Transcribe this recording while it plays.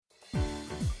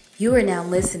You are now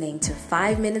listening to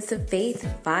 5 Minutes of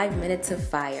Faith, 5 Minutes of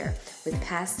Fire with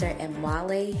Pastor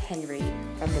Mwale Henry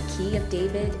from the Key of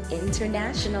David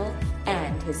International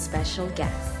and his special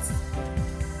guests.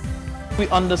 We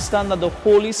understand that the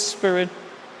Holy Spirit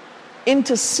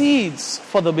intercedes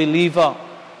for the believer.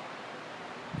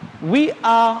 We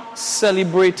are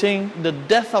celebrating the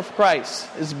death of Christ,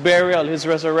 his burial, his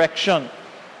resurrection.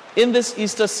 In this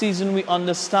Easter season, we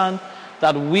understand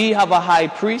that we have a high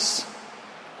priest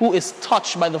who is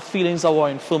touched by the feelings of our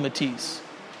infirmities.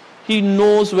 He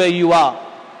knows where you are.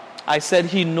 I said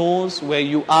he knows where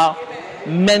you are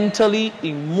mentally,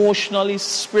 emotionally,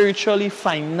 spiritually,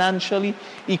 financially,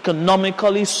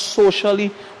 economically, socially,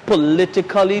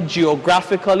 politically,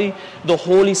 geographically. The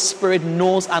Holy Spirit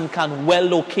knows and can well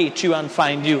locate you and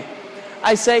find you.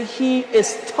 I say he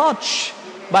is touched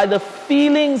by the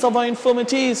feelings of our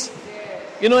infirmities.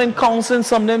 You know, in counseling,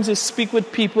 sometimes you speak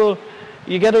with people,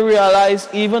 you get to realize,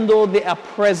 even though they are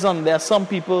present, there are some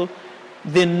people,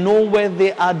 they know where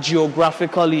they are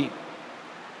geographically,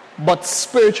 but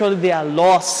spiritually they are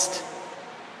lost.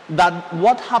 That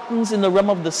what happens in the realm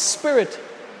of the spirit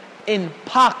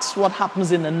impacts what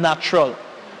happens in the natural.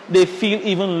 They feel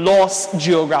even lost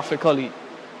geographically.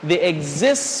 They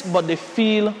exist, but they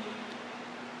feel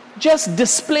just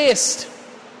displaced.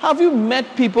 Have you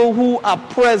met people who are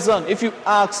present? If you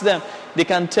ask them, they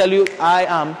can tell you, I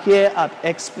am here at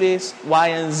X place, Y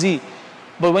and Z.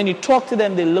 But when you talk to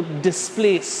them, they look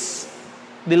displaced.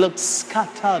 They look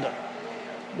scattered.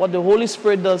 What the Holy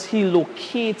Spirit does, he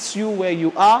locates you where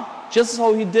you are, just as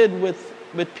how he did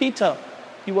with Peter.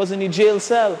 He was in a jail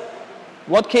cell.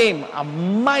 What came? A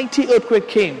mighty earthquake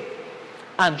came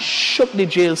and shook the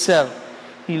jail cell.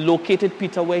 He located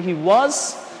Peter where he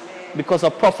was, because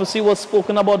a prophecy was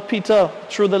spoken about Peter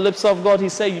through the lips of God. He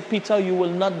said, Peter, you will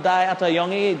not die at a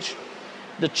young age.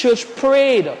 The church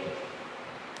prayed,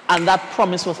 and that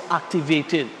promise was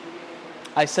activated.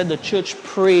 I said the church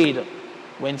prayed.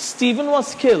 When Stephen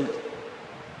was killed,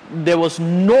 there was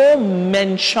no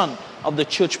mention of the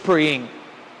church praying.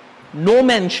 No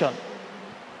mention.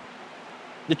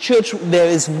 The church, there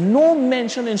is no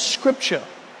mention in Scripture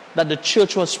that the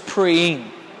church was praying.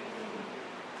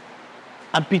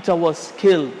 And Peter was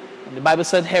killed. And the Bible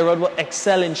said Herod will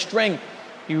excel in strength.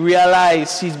 He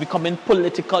realized he's becoming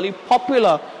politically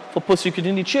popular for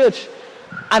persecuting the church.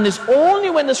 And it's only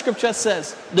when the Scripture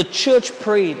says the church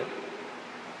prayed,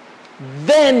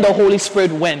 then the Holy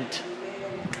Spirit went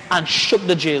and shook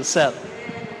the jail cell.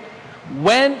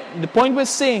 When the point we're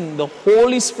saying, the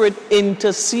Holy Spirit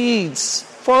intercedes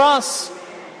for us.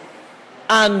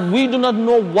 And we do not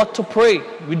know what to pray.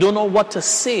 We don't know what to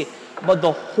say. But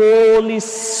the Holy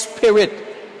Spirit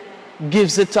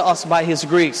gives it to us by his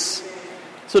grace.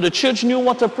 So the church knew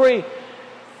what to pray.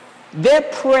 Their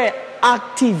prayer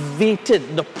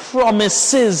activated the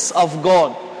promises of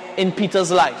God in Peter's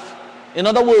life. In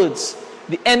other words,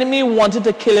 the enemy wanted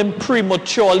to kill him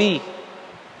prematurely.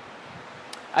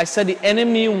 I said the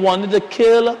enemy wanted to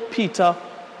kill Peter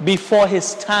before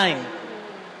his time.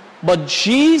 But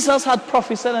Jesus had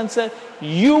prophesied and said,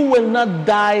 you will not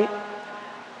die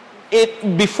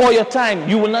before your time.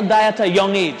 You will not die at a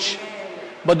young age.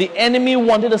 But the enemy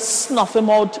wanted to snuff him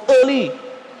out early.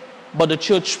 But the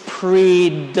church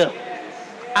prayed,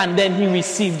 and then he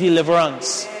received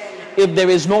deliverance. If there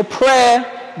is no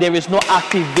prayer, there is no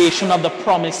activation of the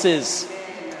promises.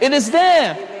 It is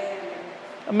there.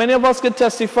 And many of us could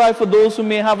testify, for those who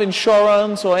may have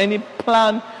insurance or any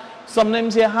plan.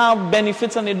 Sometimes they have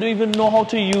benefits and they don't even know how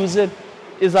to use it.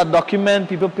 Is a document,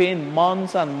 people paying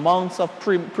months and months of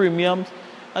premiums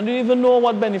and don't even know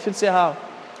what benefits they have.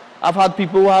 I've had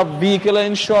people who have vehicle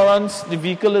insurance, the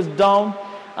vehicle is down,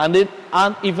 and they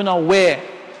aren't even aware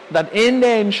that in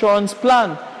their insurance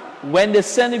plan, when they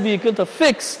send the vehicle to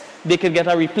fix, they can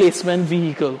get a replacement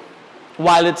vehicle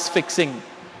while it's fixing.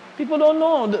 People don't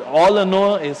know. All they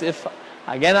know is, if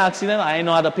I get an accident, I ain't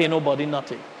know how to pay nobody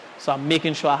nothing. So I'm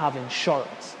making sure I have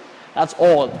insurance. That's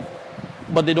all.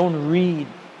 But they don't read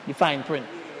the fine print.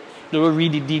 They don't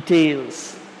read the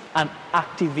details and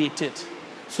activate it.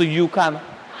 So you can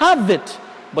have it,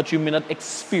 but you may not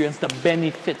experience the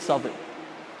benefits of it.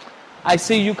 I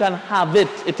say you can have it,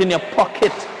 it's in your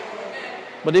pocket.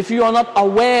 But if you are not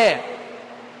aware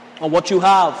of what you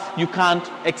have, you can't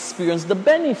experience the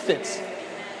benefits.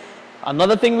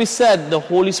 Another thing we said, the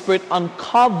Holy Spirit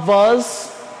uncovers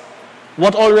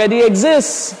what already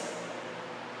exists.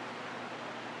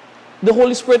 The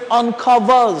Holy Spirit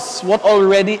uncovers what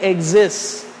already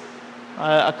exists.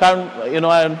 I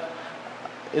can't,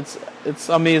 it's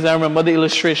amazing. I remember the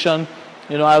illustration.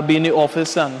 I'll be in the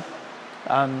office and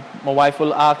my wife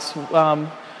will ask,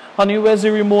 honey, where's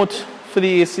the remote for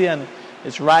the AC, and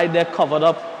it's right there covered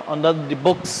up under the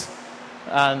books.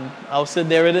 And I'll say,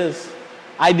 there it is.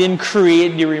 I didn't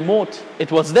create the remote.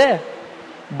 It was there.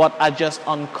 But I just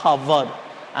uncovered.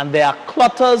 And there are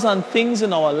clutters and things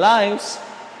in our lives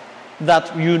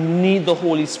that you need the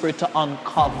Holy Spirit to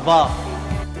uncover.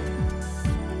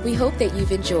 We hope that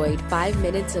you've enjoyed 5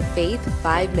 Minutes of Faith,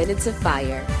 5 Minutes of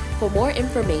Fire. For more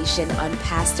information on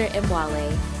Pastor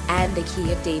Mwale and the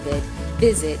Key of David,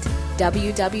 visit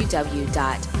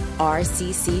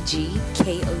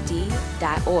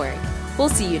www.rccgkod.org. We'll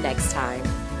see you next time.